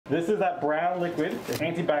This is that brown liquid. It's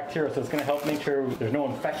antibacterial, so it's gonna help make sure there's no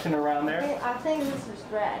infection around there. I think this is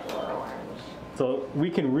red or orange. So we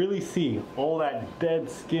can really see all that dead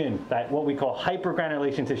skin, that what we call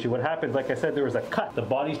hypergranulation tissue. What happens, like I said, there was a cut. The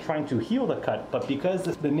body's trying to heal the cut, but because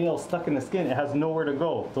the nail's stuck in the skin, it has nowhere to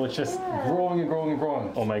go. So it's just growing and growing and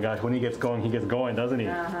growing. Oh my gosh, when he gets going, doesn't he?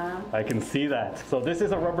 I can see that. So this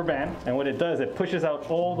is a rubber band, and what it does, it pushes out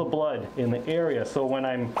all the blood in the area. So when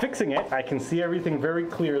I'm fixing it, I can see everything very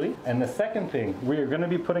clearly. And the second thing, we're gonna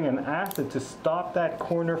be putting an acid to stop that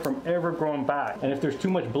corner from ever growing back. And if there's too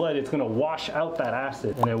much blood, it's gonna wash out that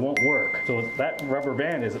acid and it won't work. So that rubber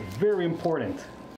band is very important.